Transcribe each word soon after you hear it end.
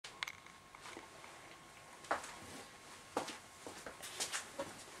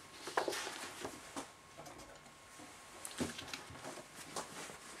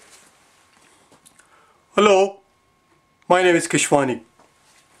Hello, my name is Keshwani.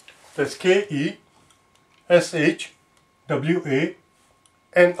 That's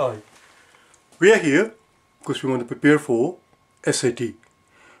K-E-S-H-W-A-N-I. We are here because we want to prepare for SAT.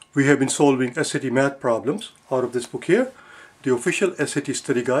 We have been solving SAT math problems out of this book here, the official SAT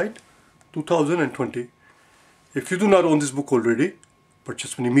study guide 2020. If you do not own this book already,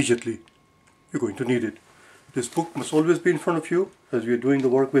 purchase one immediately. You're going to need it. This book must always be in front of you as we are doing the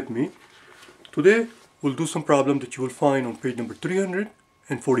work with me. Today we'll do some problem that you will find on page number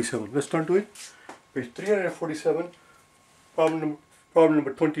 347. Let's turn to it. Page 347, problem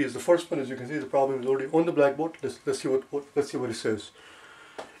number 20 is the first one. As you can see, the problem is already on the blackboard. Let's see what it says.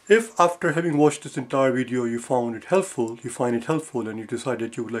 If after having watched this entire video you find it helpful, and you decide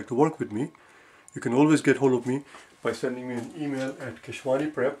that you would like to work with me, you can always get hold of me by sending me an email at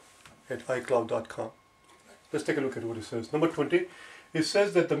keshwaniprep@icloud.com. Let's take a look at what it says. Number 20, it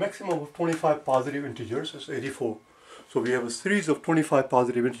says that the maximum of 25 positive integers is 84. So we have a series of 25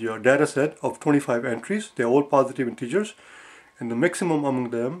 positive integers, a data set of 25 entries. They're all positive integers, and the maximum among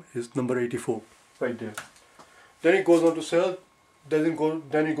them is number 84, right there. Then it goes on to say,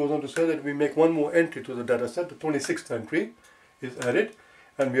 that we make one more entry to the data set. The 26th entry is added,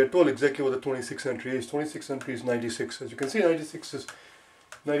 and we are told exactly what the 26th entry is. 26th entry is 96. As you can see, 96 is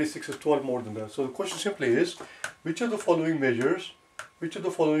 12 more than that. So the question simply is, which of the following measures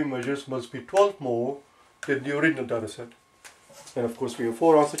must be 12 more than the original data set? And of course we have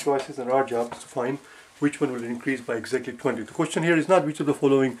 4 answer choices, and our job is to find which one will increase by exactly 20. The question here is not which of the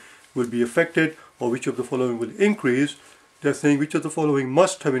following will be affected or which of the following will increase. They're saying which of the following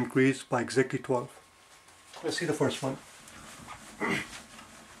must have increased by exactly 12. Let's see the first one.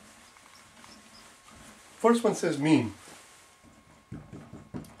 First one says mean.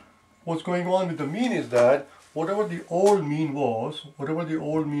 What's going on with the mean is that whatever the old mean was,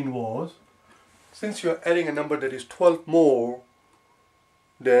 since you're adding a number that is 12 more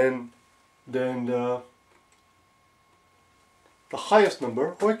than the highest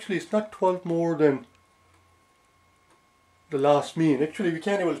number, or actually it's not 12 more than the last mean. Actually we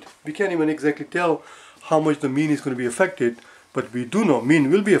can't even exactly tell how much the mean is going to be affected, but we do know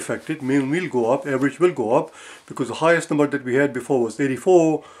mean will be affected. Mean will go up, average will go up, because the highest number that we had before was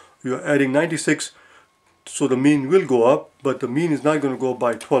 84. You're adding 96, so the mean will go up, but the mean is not going to go up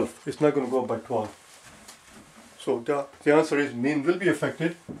by 12. It's not going to go up by 12. So the answer is mean will be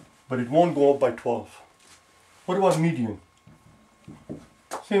affected, but it won't go up by 12. What about median?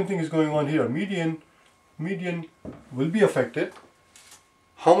 Same thing is going on here. Median will be affected.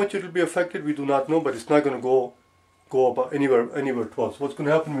 How much it will be affected we do not know, but it's not going to go up anywhere 12. So what's going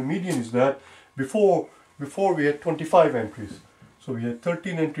to happen with median is that before we had 25 entries. So we had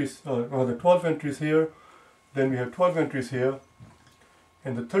 13 entries, rather 12 entries here, then we have 12 entries here,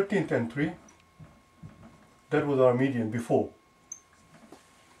 and the 13th entry, that was our median before.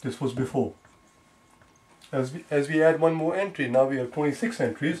 This was before. As we add one more entry, now we have 26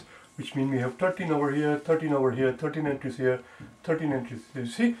 entries, which means we have 13 over here, 13 over here, 13 entries here, 13 entries. You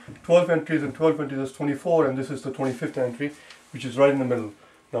see, 12 entries and 12 entries is 24, and this is the 25th entry, which is right in the middle.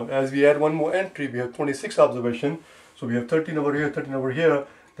 Now, as we add one more entry, we have 26 observation. So we have 13 over here, 13 over here.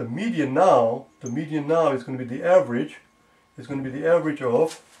 The median now is going to be the average. It's going to be the average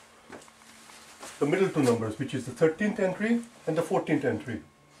of the middle two numbers, which is the 13th entry and the 14th entry.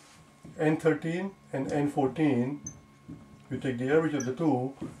 N13 and N14. We take the average of the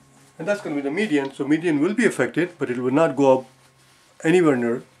two, and that's going to be the median. So median will be affected, but it will not go up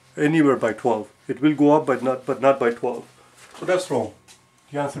anywhere by 12. It will go up, but not by 12. So that's wrong.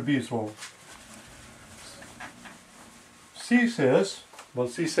 The answer B is wrong. C says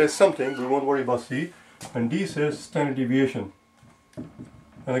something, we won't worry about C, and D says standard deviation.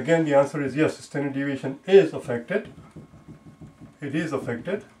 And again the answer is yes, standard deviation is affected. It is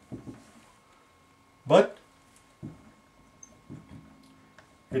affected, but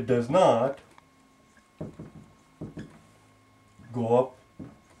it does not go up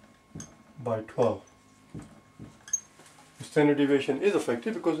by 12. The standard deviation is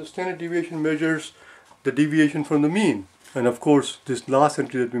affected because the standard deviation measures the deviation from the mean. And of course, this last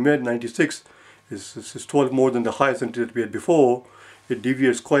entry that we made, 96, is 12 more than the highest entry that we had before. It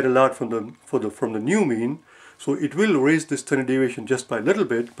deviates quite a lot from the new mean. So it will raise the standard deviation just by a little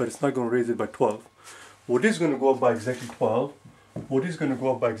bit, but it's not going to raise it by 12. What is going to go up by exactly 12? What is going to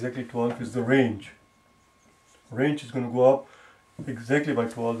go up by exactly 12 is the range. Range is going to go up exactly by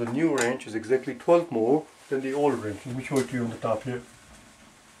 12. The new range is exactly 12 more than the old range. Let me show it to you on the top here.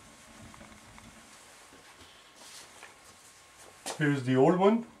 Here's the old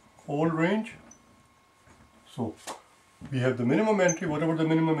one, old range. So we have the minimum entry, whatever the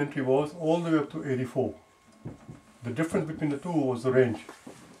minimum entry was, all the way up to 84. The difference between the two was the range.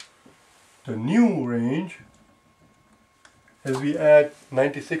 The new range, as we add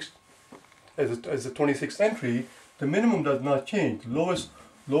 96 as the 26th entry, the minimum does not change. The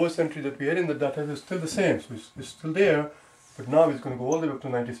lowest entry that we had in the data is still the same, so it's still there, but now it's going to go all the way up to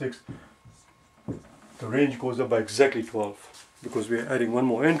 96. The range goes up by exactly 12 because we are adding one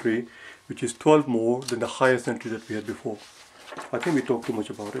more entry, which is 12 more than the highest entry that we had before. I think we talked too much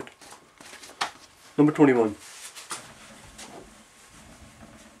about it. Number 21.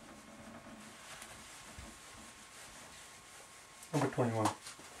 Number 21.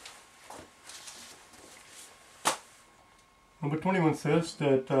 Number 21 says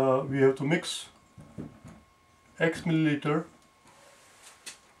that we have to mix X milliliter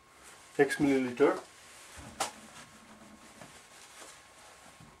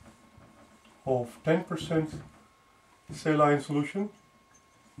of 10% saline solution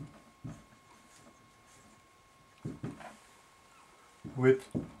with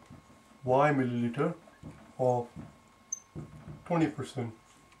Y milliliter of 20%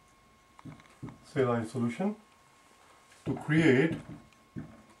 saline solution to create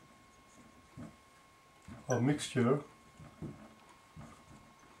a mixture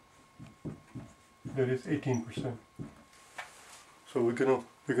that is 18%. So we're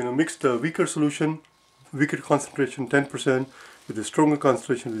gonna mix the weaker solution, weaker concentration 10% with the stronger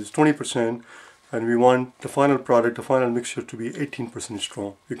concentration, which is 20%, and we want the final product, the final mixture, to be 18%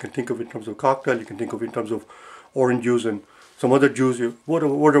 strong. You can think of it in terms of cocktail, you can think of it in terms of orange juice and some other juice,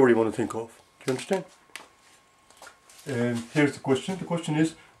 whatever you want to think of. Do you understand? And here's the question. The question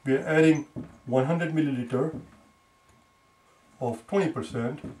is, we are adding 100 milliliter of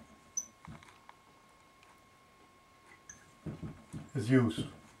 20% is used.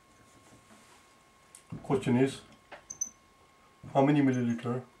 The question is, how many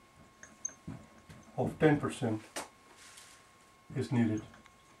milliliter of 10% is needed?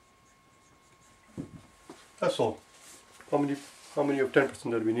 That's all. How many of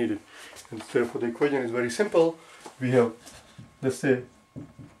 10% that we needed? And therefore the equation is very simple. We have, let's say,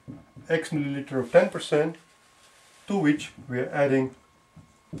 X milliliter of 10%, to which we are adding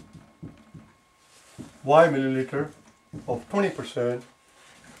Y milliliter of 20%,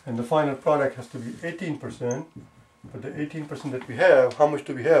 and the final product has to be 18%. But the 18% that we have, how much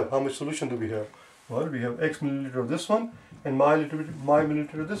do we have? How much solution do we have? Well, we have X milliliter of this one and Y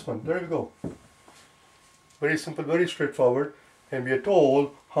milliliter of this one. There we go. Very simple, very straightforward. And we are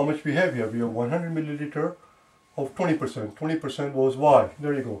told how much we have here. We have 100 milliliter of 20%. 20% was Y.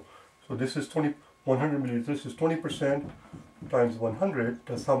 There you go. So this is 100 milliliters. This is 20% times 100.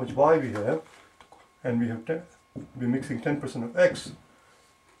 That's how much Y we have. And we have we're mixing 10% of X.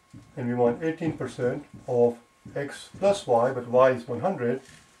 And we want 18% of X plus Y, but Y is 100.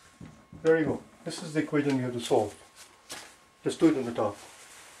 There you go. This is the equation you have to solve. Let's do it on the top.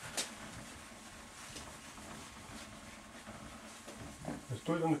 Let's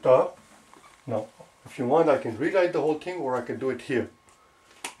do it on the top. Now, if you want, I can rewrite the whole thing, or I can do it here.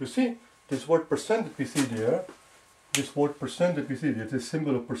 You see, this word percent that we see there, this word percent that we see there, this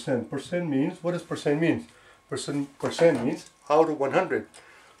symbol of percent. Percent means, what does percent mean? Percent means out of 100.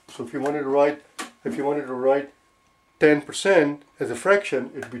 So if you wanted to write 10% as a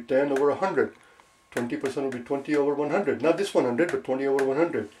fraction, it would be 10 over 100. 20% would be 20 over 100. Not this 100, but 20 over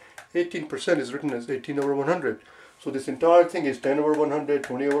 100. 18% is written as 18 over 100. So this entire thing is 10 over 100,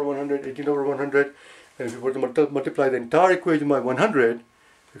 20 over 100, 18 over 100. And if you were to multiply the entire equation by 100,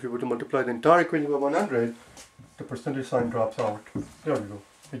 the percentage sign drops out. There we go.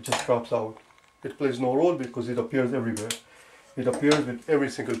 It just drops out. It plays no role because it appears everywhere. It appears with every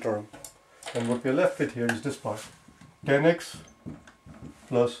single term. And what we're left with here is this part. 10x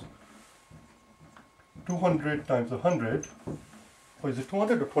plus 200 times 100. Or is it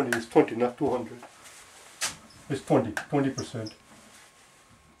 200 or 20? It's 20, not 200. It's 20%.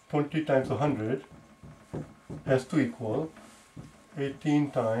 20 times 100 has to equal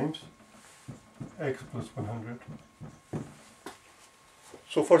 18 times x plus 100.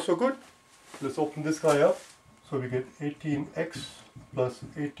 So far so good. Let's open this guy up. So we get 18x plus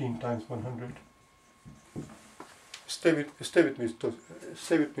 18 times 100. Stay with me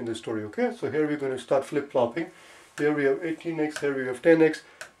in the story, okay? So here we're going to start flip-flopping. Here we have 18x, here we have 10x.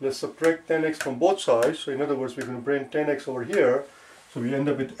 Let's subtract 10x from both sides. So in other words, we're going to bring 10x over here. So we end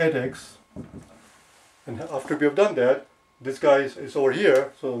up with 8x. And after we have done that, this guy is over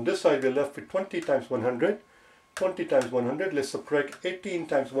here. So on this side, we're left with 20 times 100. 20 times 100. Let's subtract 18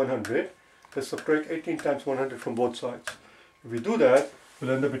 times 100. Let's subtract 18 times 100 from both sides. If we do that,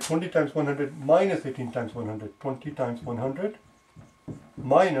 we'll end up with 20 times 100 minus 18 times 100. 20 times 100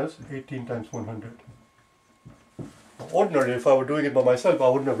 minus 18 times 100. Ordinarily, if I were doing it by myself, I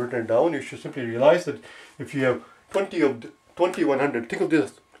wouldn't have written it down. You should simply realize that if you have 20 100, think of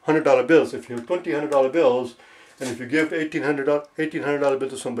this $100 bills. If you have 20 $100 bills, and if you give $1,800 bill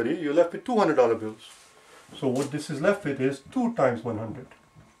to somebody, you're left with $200 bills. So what this is left with is 2 times 100.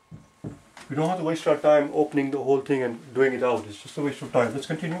 We don't have to waste our time opening the whole thing and doing it out. It's just a waste of time. Let's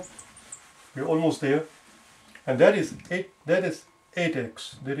continue. We're almost there. And that is 8x. That is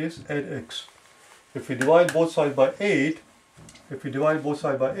 8x. If we divide both sides by 8,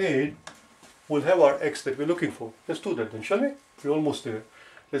 we'll have our x that we're looking for. Let's do that then, shall we? We're almost there.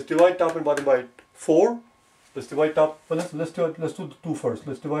 Let's divide top and bottom by 4. Let's divide top. Well, let's do the 2 first.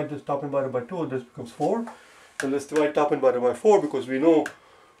 Let's divide this top and bottom by 2. This becomes 4. And let's divide top and bottom by 4 because we know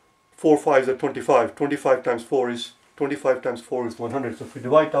 4 5s are 25. 25 times 4 is 100. So if we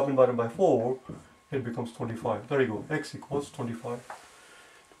divide top and bottom by 4, it becomes 25. There you go. X equals 25.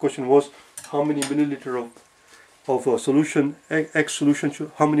 The question was how many milliliter of a solution, X solution,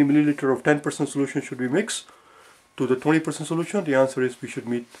 how many milliliter of 10% solution should we mix to the 20% solution? The answer is we should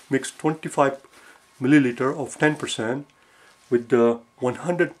mix 25 milliliter of 10% with the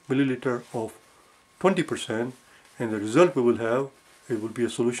 100 milliliter of 20%, and the result we will have, it will be a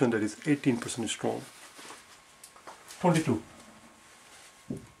solution that is 18% strong. 22.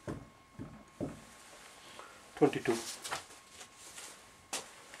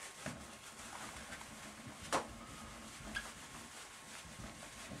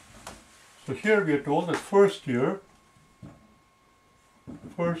 So here we are told that first year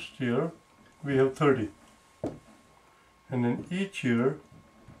we have 30, and then each year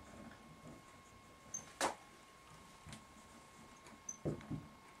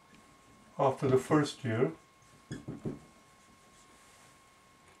after the first year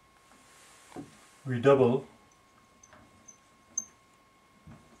we double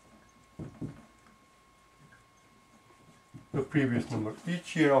the previous number.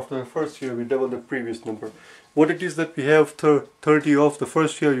 Each year after the first year we double the previous number. What it is that we have 30 of the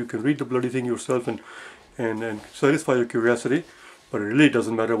first year, you can read the bloody thing yourself and satisfy your curiosity, but it really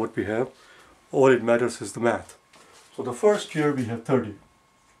doesn't matter what we have. All it matters is the math. So the first year we have 30.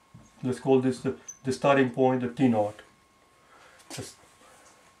 Let's call this the starting point, the T0.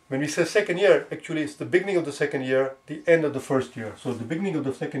 When we say second year, actually it's the beginning of the second year, the end of the first year. So the beginning of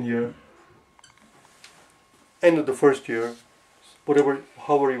the second year, end of the first year,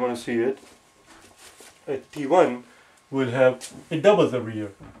 however you want to see it, at T1 we'll have, it doubles every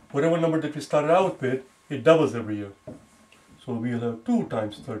year. Whatever number that we started out with, it doubles every year. So we'll have 2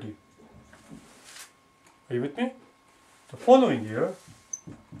 times 30. Are you with me? The following year,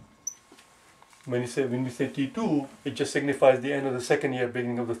 when we say T2, it just signifies the end of the second year,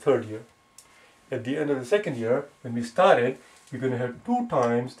 beginning of the third year. At the end of the second year, when we started, we're going to have 2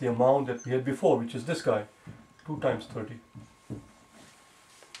 times the amount that we had before, which is this guy, 2 times 30.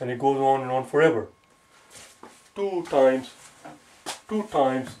 And it goes on and on forever. 2 times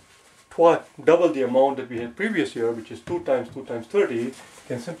double the amount that we had previous year, which is 2 times 30,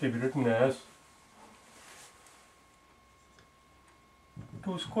 can simply be written as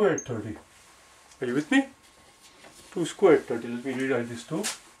 2 squared 30. Are you with me? 2 squared 30. Let me rewrite this too.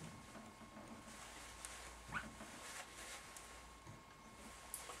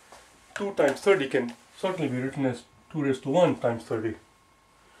 Two times 30 can certainly be written as 2 raised to 1 times 30.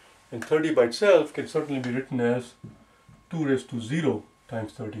 And 30 by itself can certainly be written as 2 raised to 0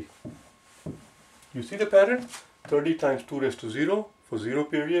 times 30. You see the pattern? 30 times 2 raised to 0 for 0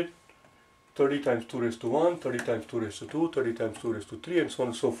 period. 30 times 2 raised to 1, 30 times 2 raised to 2, 30 times 2 raised to 3, and so on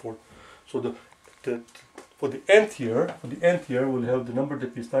and so forth. So for the nth year, we'll have the number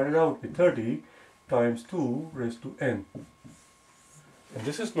that we started out with, 30 times 2 raised to n. And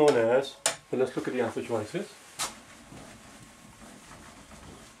this is known as, well, let's look at the answer choices.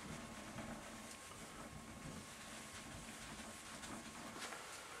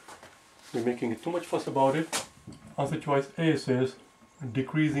 We're making it too much fuss about it. Answer choice A says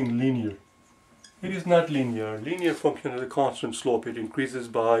decreasing linear. It is not linear. Linear function has a constant slope. It increases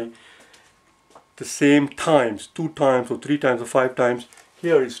by the same times, 2 times or 3 times or 5 times.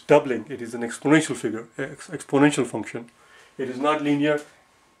 Here it's doubling. It is an exponential figure, exponential function. It is not linear,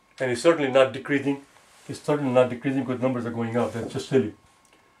 and it's certainly not decreasing. It's certainly not decreasing because numbers are going up. That's just silly.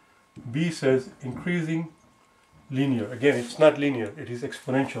 B says increasing linear. Again, it's not linear. It is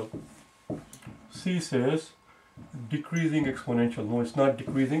exponential. C says decreasing exponential. No, it's not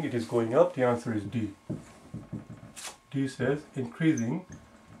decreasing. It is going up. The answer is D. D says increasing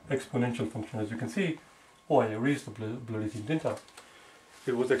exponential function. As you can see, oh, I erased the bloody thing, didn't I?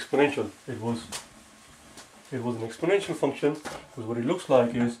 It was exponential. It was an exponential function, because what it looks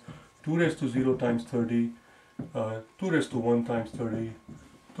like is 2 raised to 0 times 30 2 raised to 1 times 30,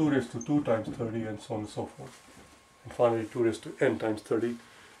 2 raised to 2 times 30, and so on and so forth. And finally 2 raised to n times 30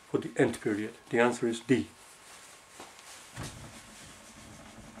 for the nth period. The answer is D.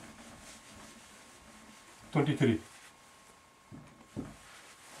 23.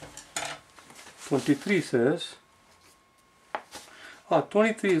 23 says,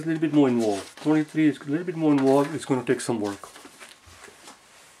 23 is a little bit more involved. 23 is a little bit more involved. It's going to take some work.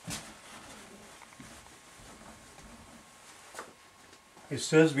 It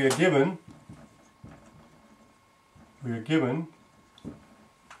says we are given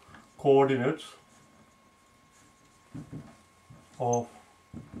coordinates of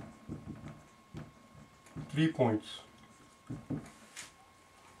 3 points,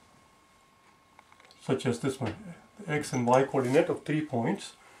 such as this one. The x and y coordinate of 3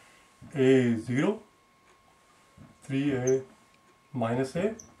 points. A is 0, 3a minus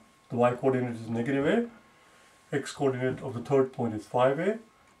a. The y coordinate is negative a. X coordinate of the third point is 5a,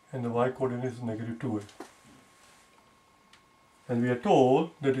 and the y coordinate is negative 2a. And we are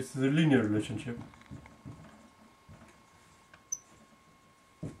told that this is a linear relationship.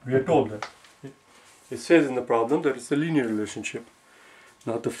 We are told that. It says in the problem that it's a linear relationship.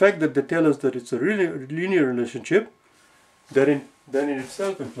 Now the fact that they tell us that it's a linear relationship, then in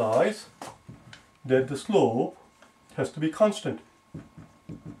itself implies that the slope has to be constant.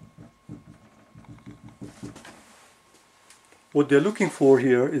 What they're looking for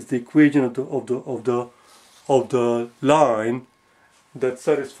here is the equation of the line that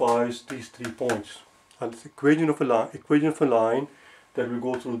satisfies these 3 points. And it's equation of a line that will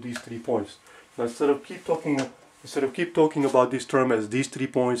go through these 3 points. Now instead of keep talking about this term as these 3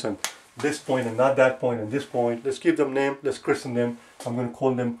 points and this point and not that point and this point, let's give them name. Let's christen them. I'm going to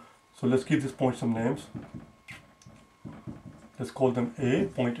call them. So let's give this point some names. Let's call them A,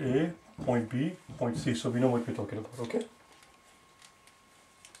 point B, point C. So we know what we're talking about. Okay.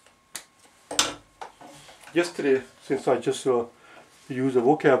 Yesterday, since I just used a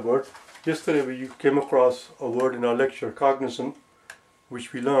vocab word, yesterday we came across a word in our lecture, cognizant,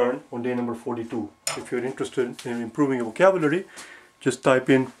 which we learned on day number 42. If you're interested in improving your vocabulary, just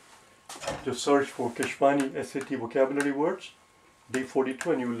search for Keshwani SAT vocabulary words, day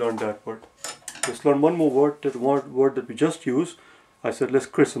 42, and you will learn that word. Let's learn one more word, the word that we just used. I said let's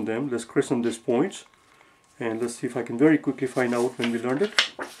christen them, let's christen these points, and let's see if I can very quickly find out when we learned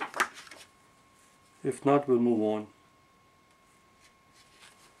it. If not, we'll move on.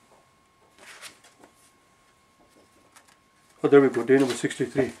 Oh, there we go, day number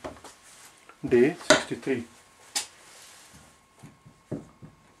 63. Day 63.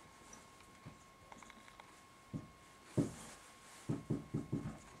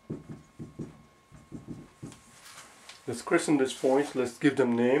 Let's christen these points, let's give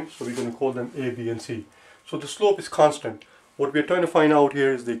them names, so we're going to call them A, B, and C. So the slope is constant. What we're trying to find out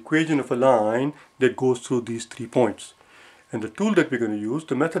here is the equation of a line that goes through these 3 points. And the tool that we're going to use,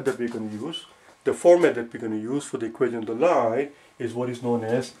 the method that we're going to use, the format that we're going to use for the equation of the line is what is known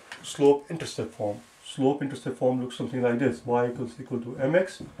as slope-intercept form. Slope-intercept form looks something like this. Y equals equal to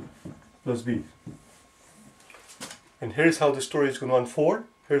mx plus b. And here's how the story is going to unfold.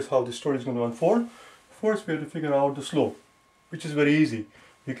 First we have to figure out the slope, which is very easy.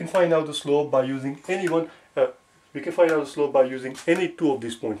 We can find out the slope by using any two of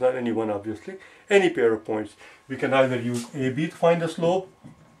these points, not any one obviously, any pair of points. We can either use AB to find the slope,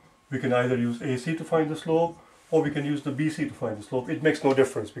 we can either use AC to find the slope, or we can use the BC to find the slope. It makes no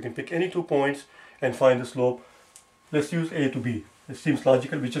difference. We can pick any 2 points and find the slope. Let's use A to B. It seems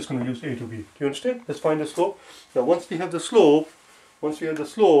logical, we're just going to use A to B. Do you understand? Let's find the slope. Now once we have the slope,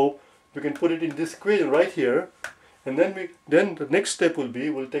 we can put it in this equation right here. And then the next step will be,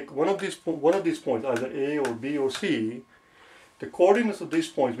 we'll take one of these points, either A or B or C. The coordinates of these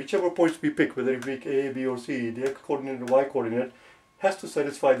points, whichever points we pick, whether we pick A, B or C, the x coordinate and y coordinate has to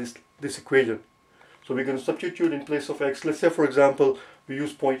satisfy this equation. So we're going to substitute in place of x. Let's say for example we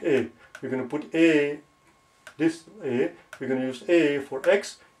use point A. We're going to put we're going to use A for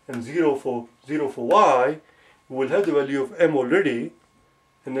x and 0 for y. We will have the value of m already,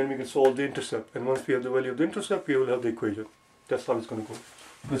 and then we can solve the intercept. And once we have the value of the intercept, we will have the equation. That's how it's going to go.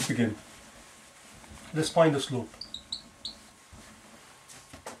 Let's begin. Let's find the slope.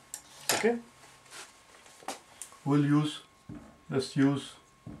 Okay? Let's use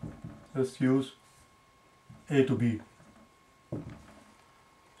A to B.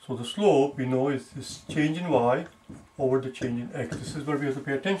 So the slope we know is this change in y over the change in x. This is where we have to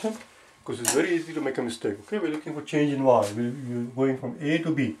pay attention, because it's very easy to make a mistake. Okay, we're looking for change in y. We're going from A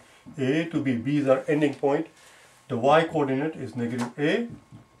to B. A to B. B is our ending point. The y coordinate is negative A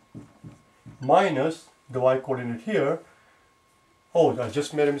minus the y coordinate here. Oh, I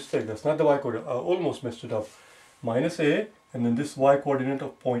just made a mistake. That's not the y coordinate. I almost messed it up. Minus a, and then this y coordinate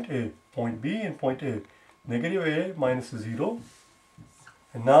of point A, point B, and point A. Negative a minus 0.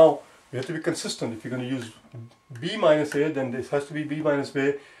 And now you have to be consistent. If you're going to use b minus a, then this has to be b minus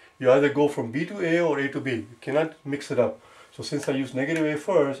a. You either go from b to a or a to b. You cannot mix it up. So since I use negative a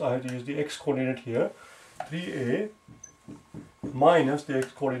first, I have to use the x coordinate here. 3a minus the x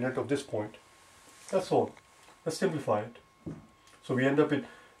coordinate of this point. That's all. Let's simplify it. So we end up with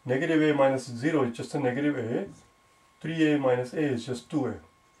negative a minus 0 is just a negative a. 3a minus a is just 2a.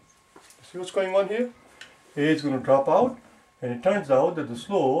 See what's going on here? A is going to drop out, and it turns out that the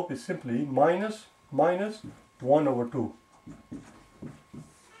slope is simply minus 1 over 2.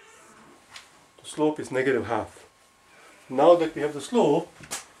 The slope is negative half. Now that we have the slope,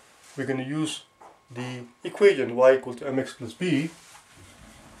 we're going to use the equation y equal to mx plus b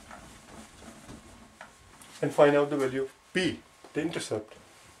and find out the value of b, the intercept.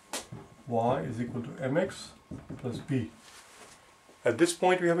 Y is equal to mx plus b. At this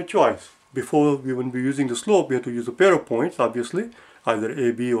point we have a choice. Before we wouldn't be using the slope, we have to use a pair of points, obviously, either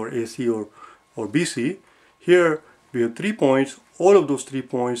AB or AC or BC. Here we have 3 points. All of those 3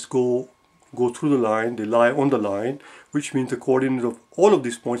 points go through the line, they lie on the line, which means the coordinate of all of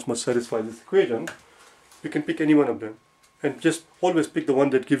these points must satisfy this equation. You can pick any one of them. And just always pick the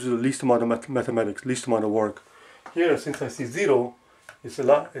one that gives you the least amount of mathematics, least amount of work. Here, since I see 0, it's a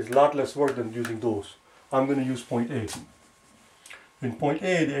lot less work than using those. I'm going to use point A. In point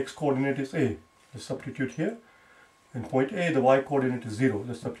A, the x coordinate is A. Let's substitute here. In point A, the y coordinate is 0.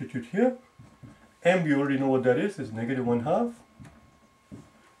 Let's substitute here. M, we already know what that is negative 1/2.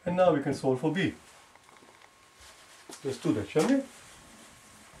 And now we can solve for B. Let's do that, shall we?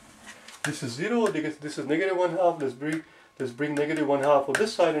 This is 0, this is negative 1/2. Let's bring negative 1/2 on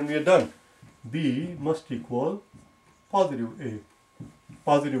this side and we are done. B must equal positive A,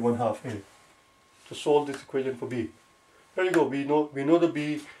 positive 1/2 A, to solve this equation for B. There you go. We know the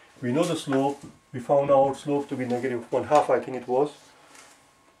B, we know the slope. We found out slope to be negative 1/2. I think it was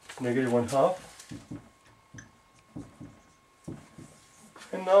negative 1/2.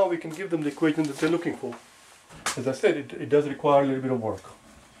 And now we can give them the equation that they're looking for. As I said, it does require a little bit of work.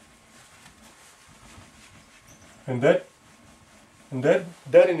 And that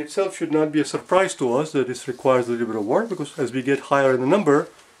in itself should not be a surprise to us that this requires a little bit of work, because as we get higher in the number,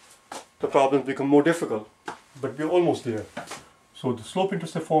 the problems become more difficult. But we're almost there. So the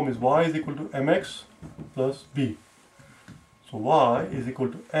slope-intercept form is y is equal to mx plus b. So y is equal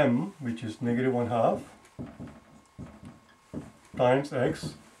to m, which is negative 1/2, times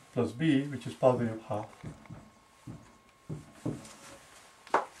x plus b, which is positive 1/2.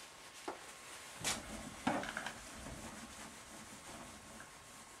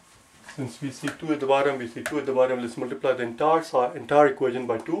 Since we see 2 at the bottom, let's multiply the entire equation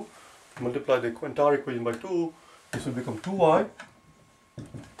by 2. Multiply the entire equation by 2, this will become 2y,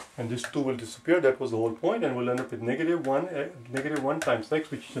 and this 2 will disappear. That was the whole point, and we'll end up with negative 1 times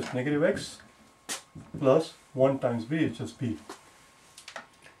x, which is just negative x, plus 1 times b, is just b.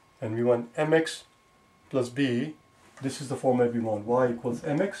 And we want mx plus b. This is the format we want. Y equals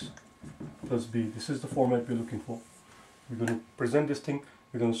mx plus b. This is the format we're looking for. We're going to present this thing,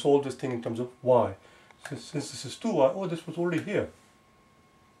 we're going to solve this thing in terms of y. Since this is 2y, oh, this was already here.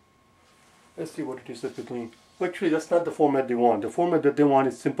 Let's see what it is that we're doing. Well, actually, that's not the format they want. The format that they want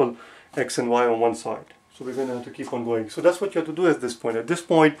is simple x and y on one side. So we're going to have to keep on going. So that's what you have to do at this point. At this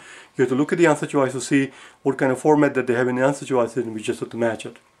point, you have to look at the answer choice to see what kind of format that they have in the answer choice, and we just have to match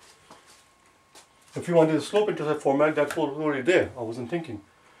it. If you wanted a slope-intercept format, that's already there. I wasn't thinking.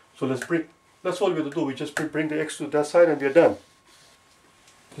 So that's all we have to do. We just bring the x to that side and we are done.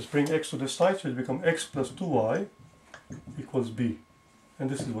 Just bring x to this side, so it becomes x plus 2y equals b. And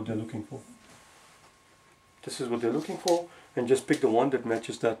this is what they're looking for. This is what they're looking for, and just pick the one that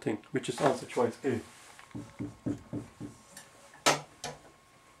matches that thing, which is answer choice A.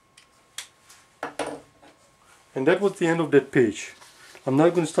 And that was the end of that page. I'm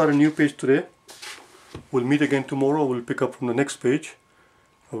not going to start a new page today. We'll meet again tomorrow. We'll pick up from the next page.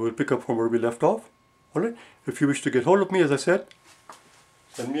 We'll pick up from where we left off. Alright? If you wish to get hold of me, as I said,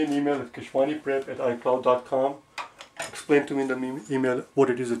 send me an email at keshwaniprep@icloud.com. Explain to me in the email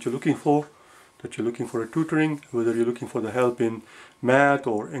what it is that you're looking for. That you're looking for a tutoring, whether you're looking for the help in math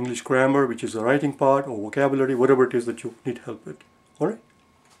or English grammar, which is the writing part, or vocabulary, whatever it is that you need help with. Alright?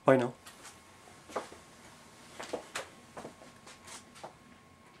 Bye now.